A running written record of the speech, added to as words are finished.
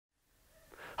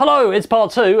Hello, it's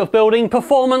part 2 of building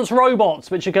performance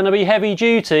robots, which are going to be heavy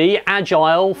duty,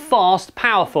 agile, fast,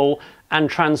 powerful and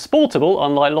transportable,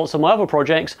 unlike lots of my other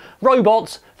projects,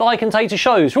 robots that I can take to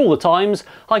shows. For all the times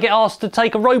I get asked to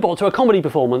take a robot to a comedy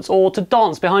performance or to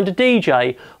dance behind a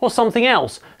DJ or something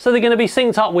else. So they're going to be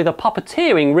synced up with a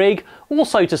puppeteering rig,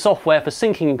 also to software for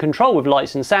syncing and control with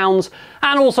lights and sounds,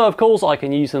 and also of course I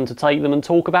can use them to take them and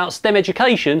talk about STEM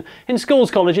education in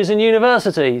schools, colleges and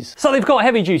universities. So they've got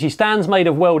heavy duty stands made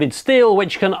of welded steel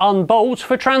which can unbolt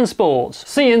for transport,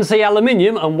 CNC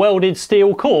aluminium and welded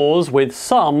steel cores with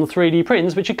some 3D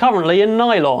prints which are currently in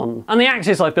nylon. And the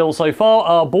axis I've built so far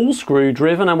are ball screw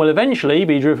driven and will eventually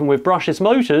be driven with brushless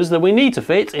motors that we need to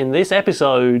fit in this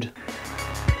episode.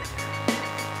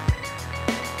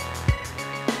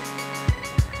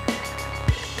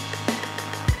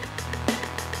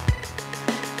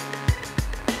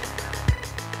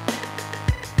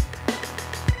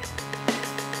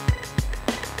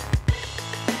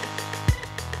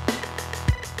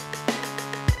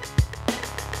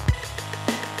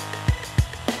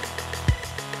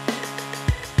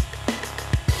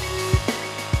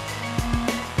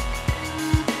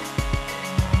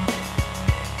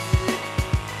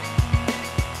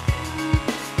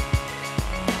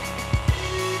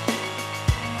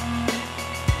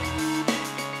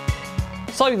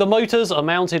 So the motors are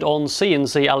mounted on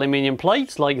CNC aluminium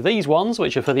plates like these ones,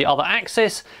 which are for the other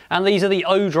axis, and these are the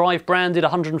ODrive branded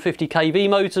 150 kV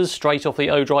motors straight off the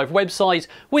ODrive website,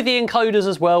 with the encoders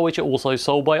as well, which are also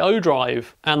sold by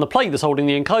ODrive. And the plate that's holding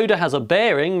the encoder has a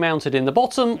bearing mounted in the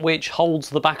bottom which holds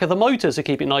the back of the motor to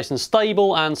keep it nice and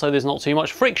stable, and so there's not too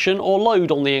much friction or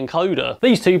load on the encoder.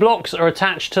 These two blocks are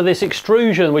attached to this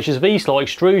extrusion, which is V-slot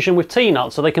extrusion with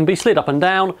T-nuts, so they can be slid up and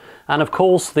down, and of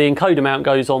course the encoder mount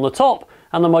goes on the top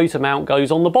and the motor mount goes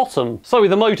on the bottom. So with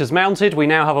the motors mounted, we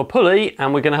now have a pulley,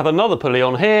 and we're going to have another pulley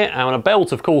on here, and a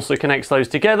belt of course that connects those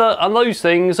together, and those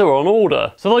things are on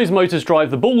order. So those motors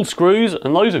drive the ball screws,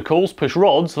 and those of course push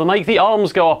rods that make the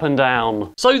arms go up and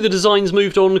down. So the design's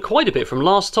moved on quite a bit from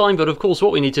last time, but of course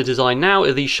what we need to design now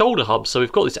are these shoulder hubs. So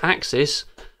we've got this axis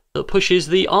that pushes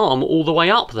the arm all the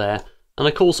way up there, and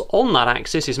of course on that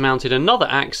axis is mounted another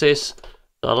axis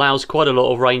that allows quite a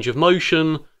lot of range of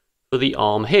motion for the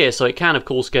arm here, so it can of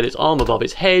course get its arm above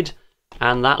its head,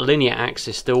 and that linear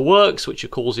axis still works, which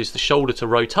causes the shoulder to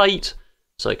rotate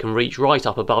so it can reach right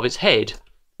up above its head.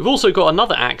 We've also got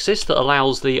another axis that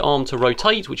allows the arm to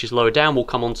rotate, which is lower down, we'll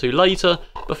come on to later,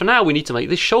 but for now we need to make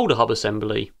this shoulder hub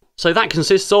assembly. So that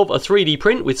consists of a 3D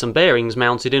print with some bearings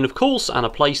mounted in of course, and a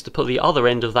place to put the other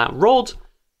end of that rod.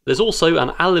 There's also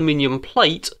an aluminium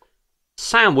plate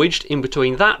sandwiched in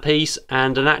between that piece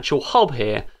and an actual hub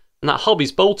here. And that hub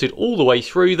is bolted all the way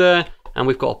through there, and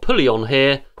we've got a pulley on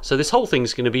here, so this whole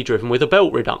thing's going to be driven with a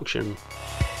belt reduction.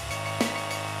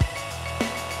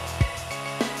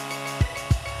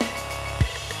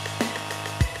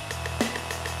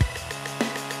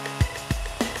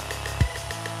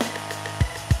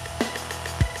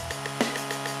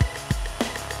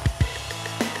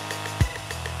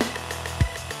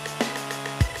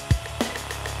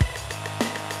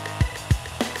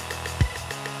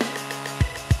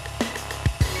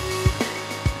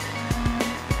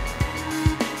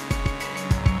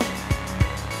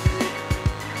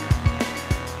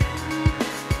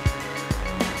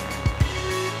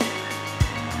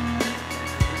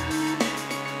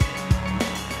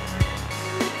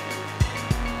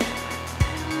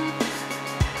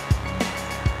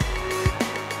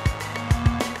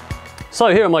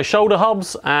 So here are my shoulder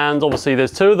hubs, and obviously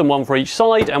there's two of them, one for each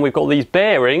side, and we've got these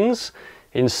bearings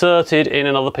inserted in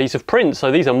another piece of print.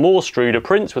 So these are Morstruder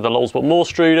prints with a Lulzbot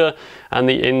Morstruder, and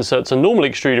the inserts are normal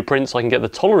extruder prints so I can get the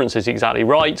tolerances exactly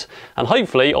right. And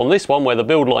hopefully on this one, where the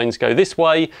build lines go this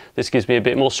way, this gives me a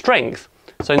bit more strength.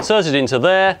 So inserted into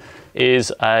there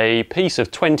is a piece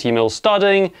of 20mm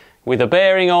studding with a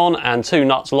bearing on and two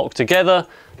nuts locked together.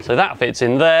 So that fits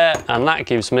in there, and that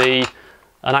gives me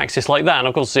an axis like that, and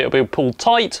of course it'll be pulled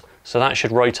tight, so that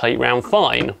should rotate round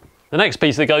fine. The next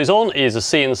piece that goes on is a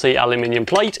CNC aluminium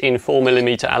plate in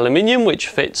 4mm aluminium, which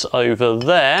fits over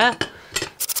there.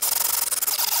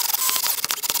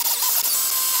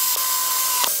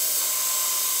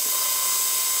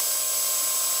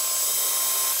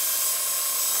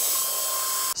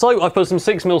 So I've put some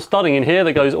 6mm studding in here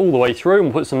that goes all the way through, and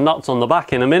we'll put some nuts on the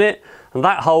back in a minute. And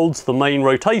that holds the main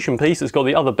rotation piece that's got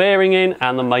the other bearing in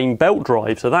and the main belt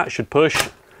drive. So that should push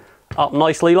up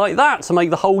nicely like that to make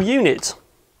the whole unit.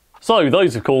 So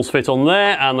those of course fit on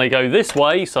there, and they go this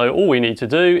way. So all we need to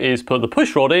do is put the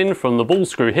push rod in from the ball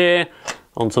screw here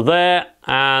onto there,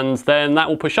 and then that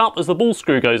will push up as the ball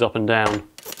screw goes up and down.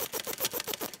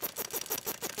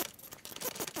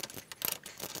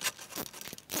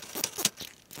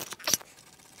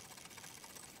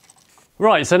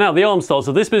 Right, so now the arm starts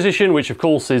at this position, which of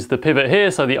course is the pivot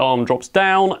here, so the arm drops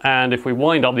down, and if we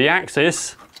wind up the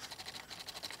axis,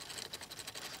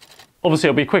 obviously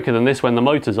it'll be quicker than this when the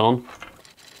motor's on.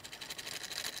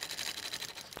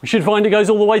 We should find it goes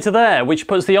all the way to there, which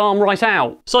puts the arm right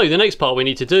out. So the next part we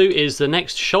need to do is the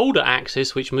next shoulder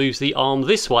axis, which moves the arm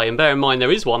this way. And bear in mind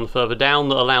there is one further down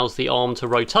that allows the arm to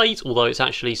rotate, although it's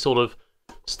actually sort of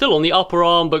still on the upper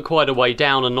arm, but quite a way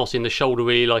down and not in the shoulder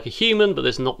really like a human, but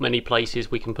there's not many places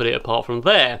we can put it apart from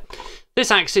there. This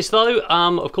axis though,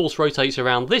 of course rotates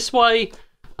around this way.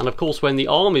 And of course when the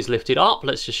arm is lifted up,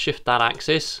 let's just shift that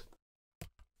axis.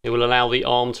 It will allow the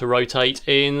arm to rotate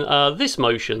in this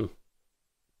motion.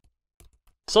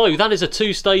 So that is a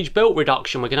two-stage belt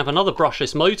reduction. We're going to have another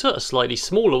brushless motor, a slightly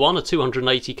smaller one, a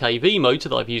 280 kV motor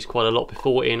that I've used quite a lot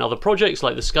before in other projects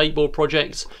like the skateboard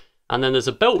projects. And then there's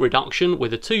a belt reduction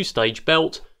with a two-stage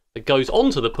belt that goes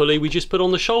onto the pulley we just put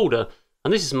on the shoulder.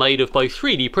 And this is made of both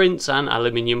 3D prints and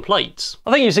aluminium plates.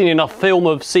 I think you've seen enough film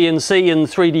of CNC and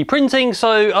 3D printing,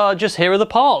 so just here are the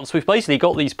parts. We've basically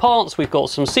got these parts. We've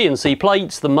got some CNC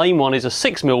plates. The main one is a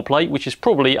 6mm plate, which is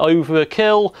probably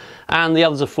overkill, and the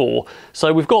others are 4.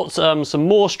 So we've got some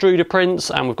more extruder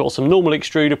prints, and we've got some normal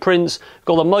extruder prints. We've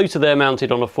got the motor there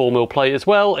mounted on a 4mm plate as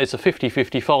well. It's a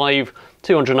 50-55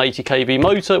 280 kV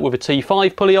motor with a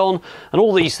T5 pulley on, and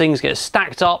all these things get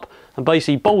stacked up and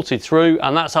basically bolted through,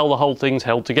 and that's how the whole thing's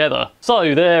held together.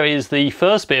 So there is the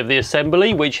first bit of the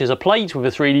assembly, which is a plate with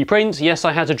a 3D print. Yes,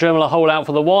 I had to Dremel a hole out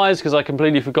for the wires because I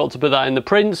completely forgot to put that in the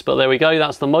prints, but there we go,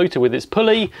 that's the motor with its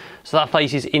pulley. So that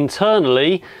faces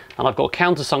internally, and I've got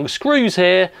countersunk screws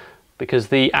here because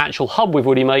the actual hub we've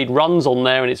already made runs on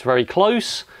there and it's very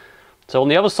close. So on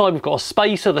the other side we've got a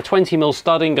spacer, the 20mm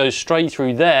studding goes straight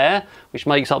through there, which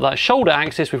makes up that shoulder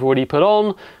axis we've already put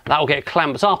on. That will get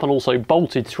clamped up and also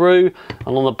bolted through.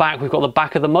 And on the back we've got the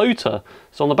back of the motor.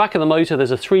 So on the back of the motor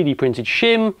there's a 3D printed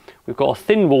shim, we've got a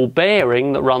thin wall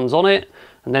bearing that runs on it,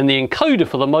 and then the encoder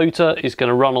for the motor is going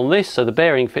to run on this, so the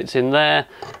bearing fits in there,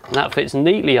 and that fits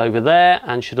neatly over there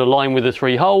and should align with the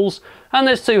 3 holes. And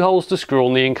there's 2 holes to screw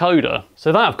on the encoder.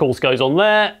 So that of course goes on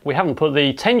there. We haven't put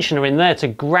the tensioner in there to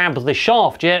grab the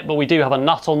shaft yet, but we do have a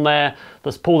nut on there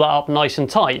that's pulled that up nice and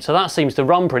tight. So that seems to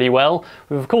run pretty well.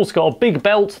 We've of course got a big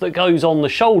belt that goes on the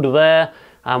shoulder there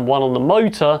and one on the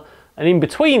motor. And in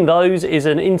between those is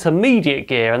an intermediate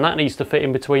gear, and that needs to fit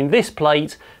in between this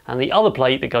plate and the other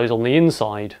plate that goes on the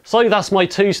inside. So that's my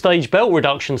 2-stage belt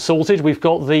reduction sorted. We've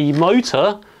got the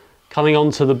motor coming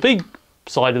onto the big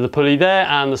side of the pulley there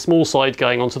and the small side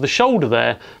going onto the shoulder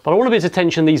there, but I want a bit to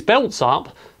tension these belts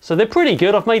up, so they're pretty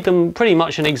good. I've made them pretty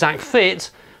much an exact fit,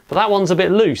 but that one's a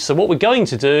bit loose. So what we're going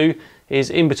to do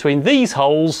is in between these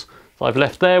holes that I've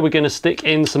left there, we're going to stick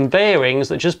in some bearings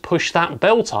that just push that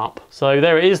belt up. So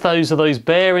there it is, those are those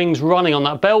bearings running on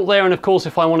that belt there, and of course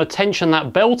if I want to tension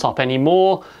that belt up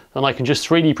anymore, then I can just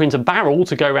 3D print a barrel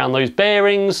to go around those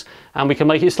bearings, and we can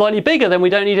make it slightly bigger, then we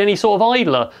don't need any sort of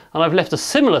idler. And I've left a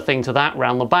similar thing to that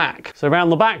round the back. So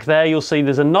around the back there you'll see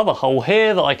there's another hole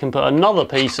here that I can put another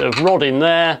piece of rod in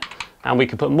there, and we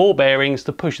can put more bearings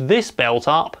to push this belt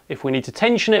up if we need to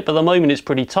tension it, but at the moment it's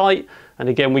pretty tight. And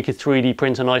again, we could 3D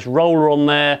print a nice roller on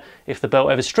there if the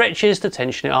belt ever stretches to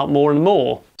tension it up more and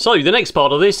more. So the next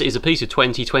part of this is a piece of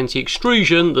 2020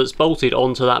 extrusion that's bolted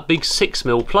onto that big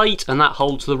 6mm plate, and that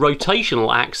holds the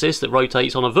rotational axis that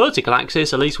rotates on a vertical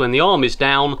axis, at least when the arm is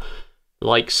down,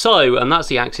 like so. And that's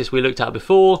the axis we looked at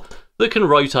before that can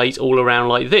rotate all around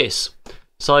like this.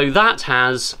 So that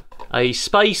has a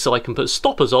space so I can put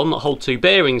stoppers on that hold 2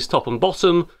 bearings top and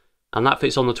bottom, and that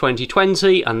fits on the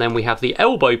 2020, and then we have the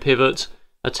elbow pivot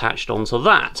attached onto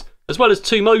that, as well as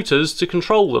 2 motors to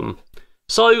control them.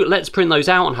 So let's print those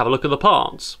out and have a look at the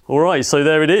parts. Alright, so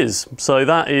there it is. So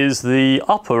that is the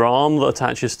upper arm that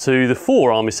attaches to the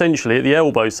forearm essentially at the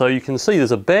elbow. So you can see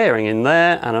there's a bearing in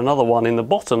there and another one in the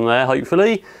bottom there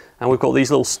hopefully, and we've got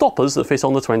these little stoppers that fit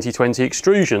on the 2020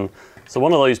 extrusion. So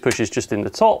one of those pushes just in the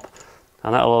top,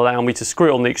 and that'll allow me to screw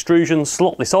it on the extrusion,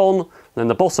 slot this on, and then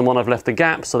the bottom one I've left a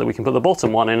gap so that we can put the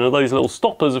bottom one in, and those little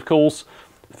stoppers of course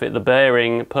fit the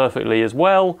bearing perfectly as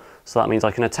well, so that means I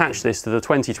can attach this to the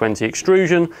 2020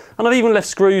 extrusion, and I've even left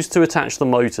screws to attach the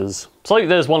motors. So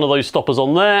there's one of those stoppers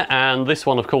on there, and this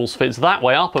one of course fits that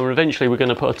way up, and eventually we're going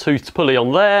to put a toothed pulley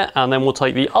on there, and then we'll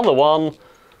take the other one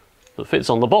that fits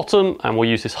on the bottom and we'll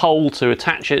use this hole to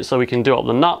attach it so we can do up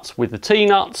the nuts with the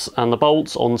T-nuts and the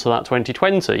bolts onto that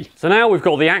 2020. So now we've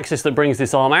got the axis that brings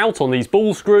this arm out on these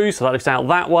ball screws, so that lifts out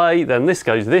that way, then this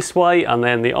goes this way, and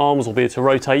then the arms will be able to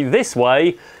rotate this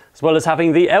way, as well as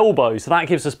having the elbow. So that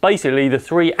gives us basically the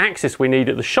 3 axes we need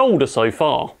at the shoulder so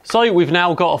far. So we've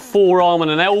now got a forearm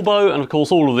and an elbow, and of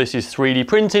course all of this is 3D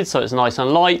printed, so it's nice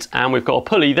and light, and we've got a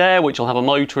pulley there which will have a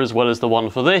motor as well as the one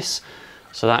for this.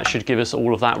 So that should give us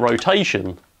all of that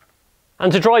rotation.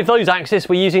 And to drive those axes,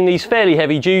 we're using these fairly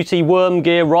heavy duty worm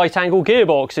gear right angle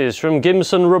gearboxes from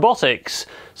Gimson Robotics.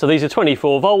 So these are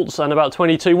 24 volts and about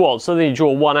 22 watts. So they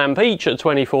draw 1 amp each at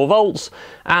 24 volts,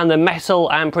 and they're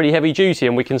metal and pretty heavy duty.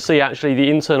 And we can see actually the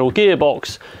internal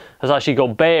gearbox has actually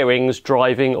got bearings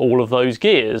driving all of those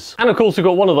gears. And of course we've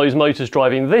got one of those motors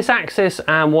driving this axis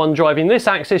and one driving this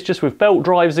axis, just with belt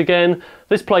drives again.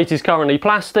 This plate is currently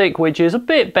plastic, which is a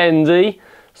bit bendy.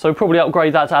 So probably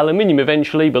upgrade that to aluminium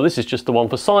eventually, but this is just the one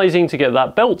for sizing to get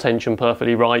that belt tension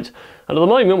perfectly right. And at the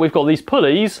moment we've got these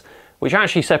pulleys, which are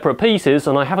actually separate pieces,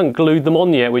 and I haven't glued them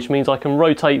on yet, which means I can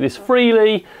rotate this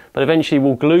freely, but eventually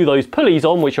we'll glue those pulleys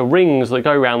on, which are rings that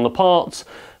go around the parts,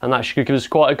 and that should give us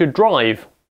quite a good drive.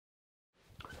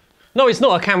 No, it's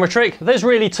not a camera trick. There's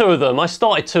really 2 of them. I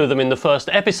started 2 of them in the first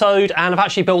episode, and I've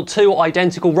actually built 2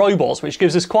 identical robots, which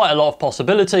gives us quite a lot of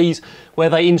possibilities where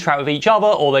they interact with each other,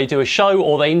 or they do a show,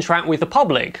 or they interact with the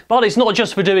public. But it's not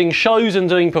just for doing shows and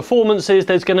doing performances.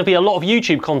 There's going to be a lot of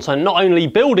YouTube content, not only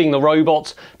building the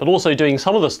robots, but also doing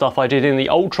some of the stuff I did in the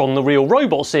Ultron the Real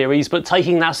Robot series, but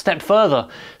taking that step further.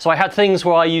 So I had things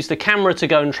where I used the camera to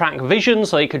go and track vision,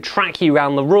 so it could track you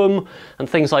around the room, and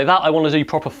things like that. I want to do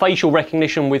proper facial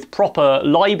recognition with proper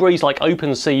libraries like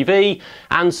OpenCV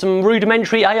and some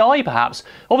rudimentary AI perhaps.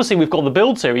 Obviously we've got the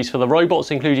build series for the robots,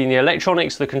 including the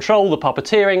electronics, the control, the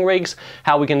puppeteering rigs,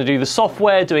 how we're going to do the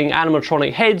software, doing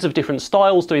animatronic heads of different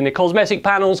styles, doing the cosmetic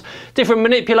panels, different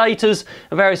manipulators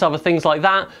and various other things like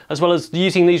that, as well as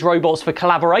using these robots for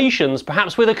collaborations,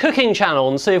 perhaps with a cooking channel,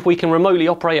 and see if we can remotely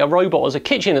operate a robot as a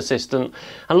kitchen assistant,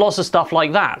 and lots of stuff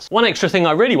like that. One extra thing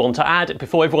I really want to add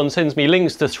before everyone sends me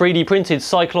links to 3D printed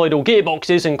cycloidal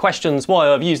gearboxes and questions why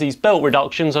I've used these belt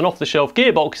reductions and off-the-shelf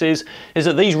gearboxes is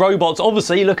that these robots,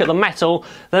 obviously, look at the metal,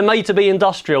 they're made to be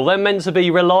industrial, they're meant to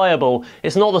be reliable.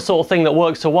 It's not the sort of thing that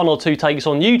works to 1 or 2 takes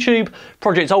on YouTube.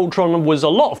 Project Ultron was a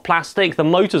lot of plastic, the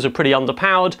motors are pretty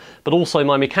underpowered, but also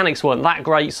my mechanics weren't that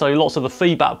great, so lots of the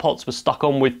feedback pots were stuck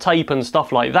on with tape and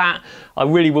stuff like that. I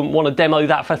really wouldn't want to demo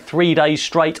that for 3 days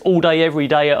straight, all day, every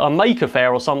day at a maker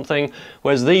fair or something,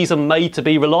 whereas these are made to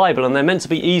be reliable and they're meant to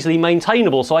be easily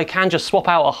maintainable, so I can just swap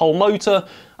out a whole motor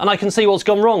and I can see what's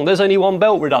gone wrong. There's only 1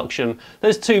 belt reduction.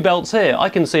 There's 2 belts here. I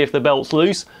can see if the belt's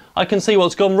loose. I can see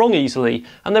what's gone wrong easily.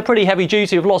 And they're pretty heavy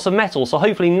duty with lots of metal, so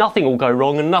hopefully nothing will go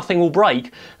wrong and nothing will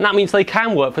break. And that means they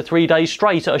can work for 3 days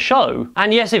straight at a show.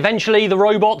 And yes, eventually the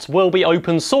robots will be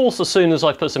open source as soon as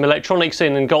I've put some electronics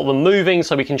in and got them moving,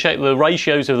 so we can check the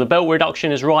ratios of the belt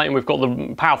reduction is right and we've got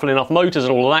the powerful enough motors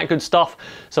and all of that good stuff.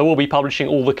 So we'll be publishing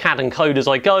all the CAD and code as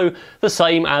I go, the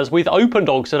same as with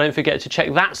OpenDog, so don't forget to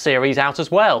check that series out as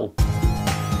well.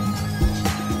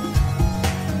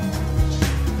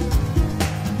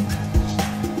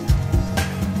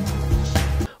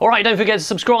 Alright, don't forget to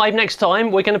subscribe. Next time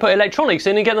we're going to put electronics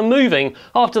in and get them moving.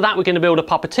 After that we're going to build a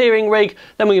puppeteering rig,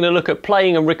 then we're going to look at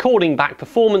playing and recording back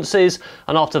performances,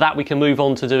 and after that we can move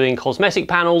on to doing cosmetic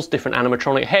panels, different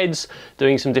animatronic heads,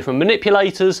 doing some different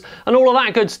manipulators and all of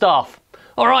that good stuff.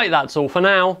 Alright, that's all for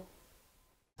now.